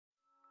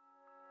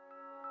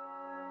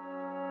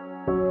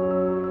So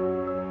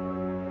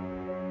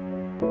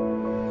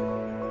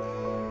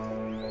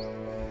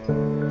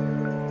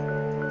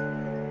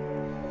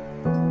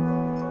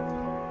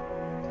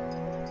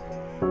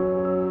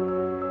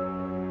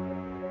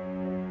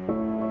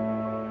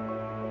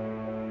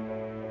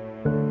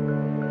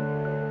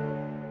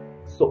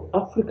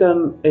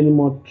African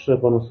animal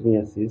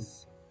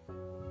trypanosomiasis,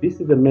 this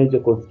is a major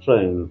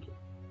constraint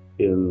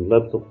in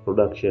livestock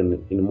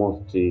production in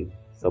most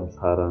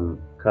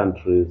sub-Saharan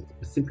countries,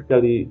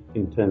 specifically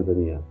in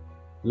Tanzania.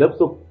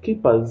 Livestock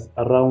keepers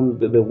around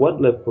the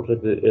wildlife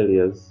protected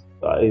areas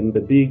are in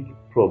the big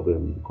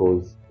problem,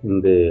 because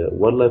in the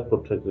wildlife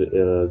protected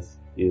areas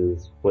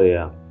is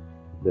where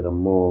there are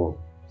more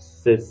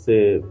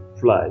tsetse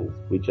flies,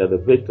 which are the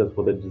vectors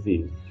for the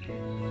disease.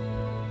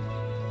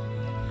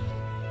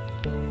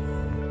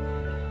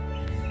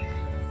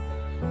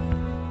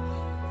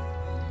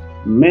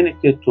 Many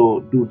cattle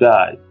do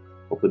die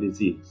of a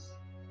disease.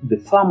 The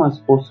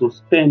farmers also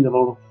spend a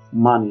lot of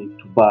money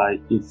to buy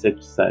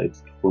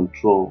insecticides to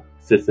control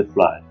tsetse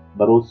fly,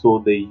 but also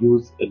they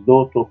use a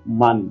lot of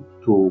money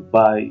to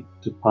buy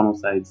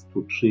trypanosides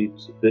to treat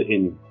the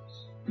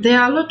animals. There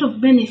are a lot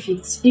of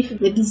benefits if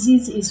the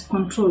disease is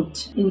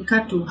controlled in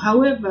cattle.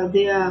 However,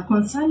 there are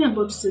concerns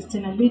about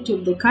sustainability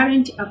of the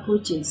current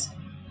approaches.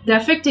 The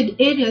affected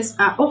areas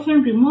are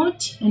often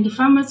remote, and the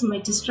farmers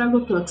might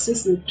struggle to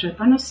access the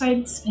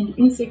trypanosides and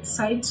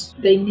insecticides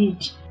they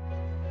need.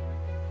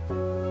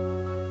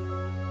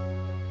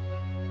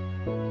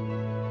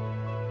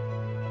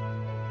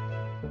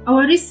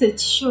 Our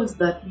research shows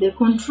that the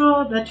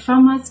control that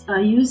farmers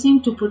are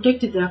using to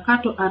protect their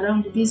cattle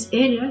around these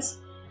areas,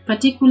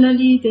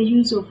 particularly the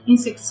use of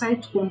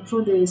insecticides to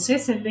control the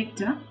tsetse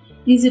vector,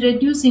 is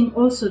reducing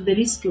also the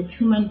risk of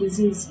human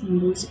disease in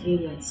those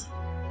areas.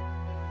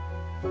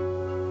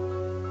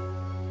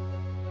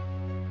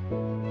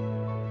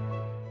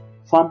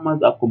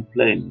 Farmers are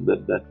complaining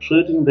that they're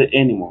treating the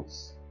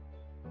animals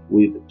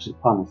with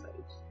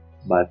trypanosides,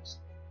 but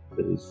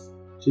there is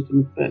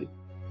treatment failure.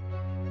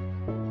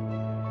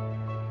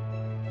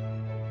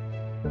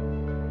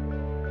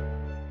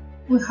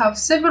 We have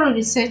several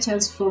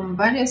researchers from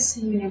various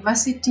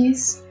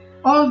universities.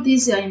 All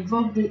these are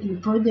involved in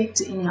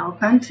projects in our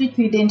country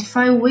to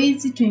identify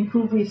ways to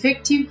improve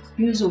effective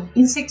use of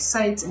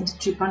insecticides and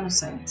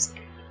trypanosides.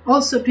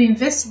 Also to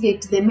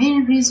investigate the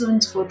main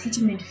reasons for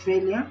treatment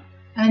failure,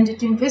 and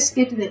to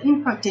investigate the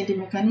impact and the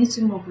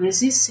mechanism of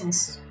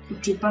resistance to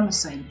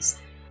trypanosides.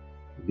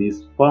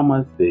 These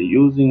farmers, they're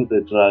using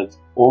the drugs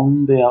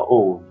on their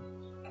own,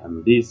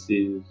 and this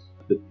is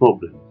the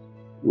problem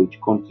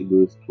which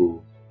contributes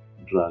to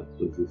drug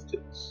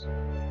resistance.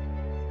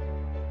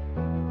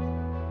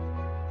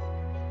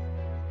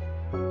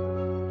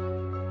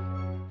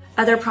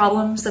 Other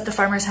problems that the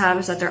farmers have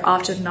is that they're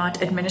often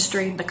not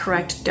administering the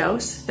correct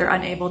dose. They're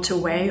unable to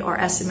weigh or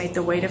estimate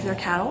the weight of their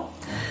cattle.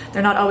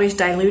 They're not always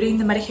diluting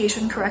the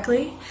medication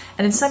correctly,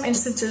 and in some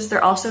instances,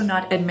 they're also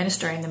not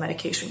administering the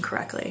medication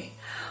correctly.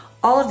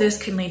 All of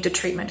this can lead to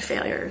treatment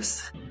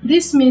failures.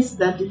 This means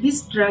that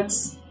these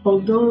drugs,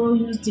 although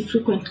used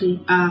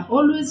frequently, are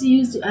always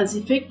used as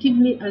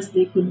effectively as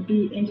they could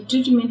be, and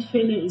treatment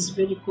failure is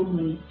very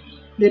common.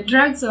 The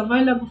drugs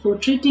available for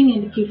treating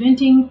and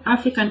preventing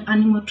African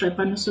animal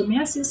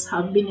trypanosomiasis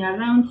have been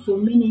around for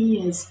many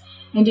years,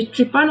 and the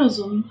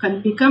trypanosome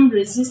can become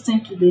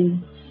resistant to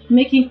them,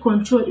 making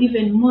control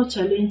even more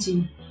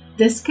challenging.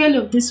 The scale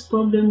of this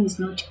problem is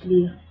not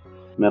clear.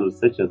 Many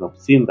researchers have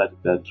seen that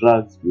there are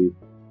drugs with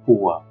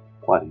poor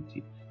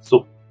quality.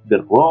 So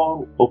the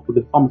role of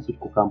the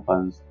pharmaceutical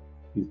companies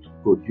is to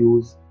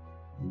produce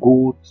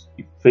good,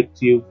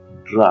 effective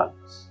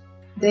drugs.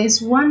 There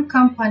is one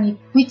company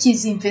which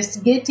is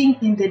investigating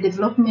in the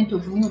development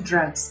of new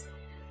drugs.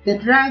 The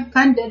drug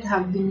candidates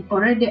have been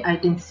already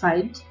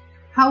identified.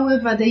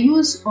 However, the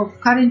use of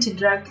current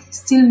drug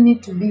still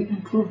need to be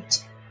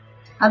improved.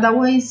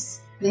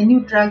 Otherwise, the new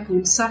drug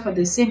will suffer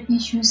the same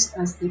issues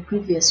as the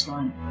previous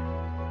one.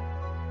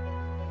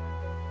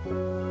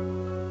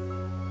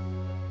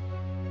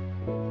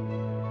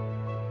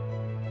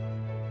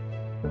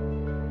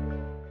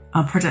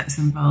 Our projects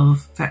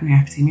involve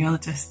veterinary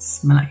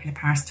epidemiologists, molecular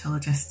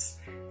parasitologists,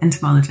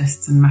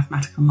 entomologists and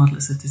mathematical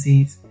modellers of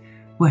disease,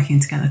 working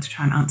together to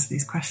try and answer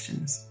these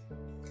questions.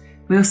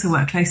 We also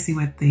work closely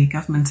with the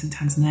government in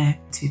Tanzania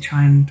to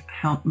try and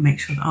help make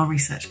sure that our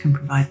research can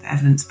provide the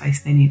evidence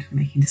base they need for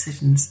making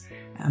decisions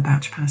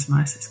about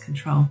trypanosomiasis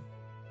control.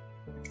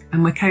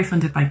 And we're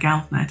co-funded by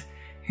GalvMed,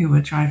 who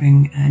are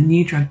driving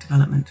new drug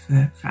development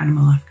for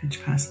animal African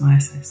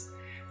trypanosomiasis.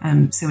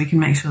 So we can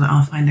make sure that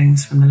our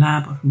findings from the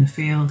lab or from the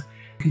field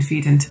can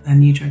feed into their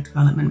new drug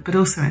development, but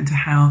also into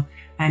how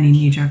any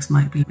new drugs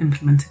might be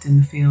implemented in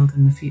the field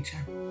in the future.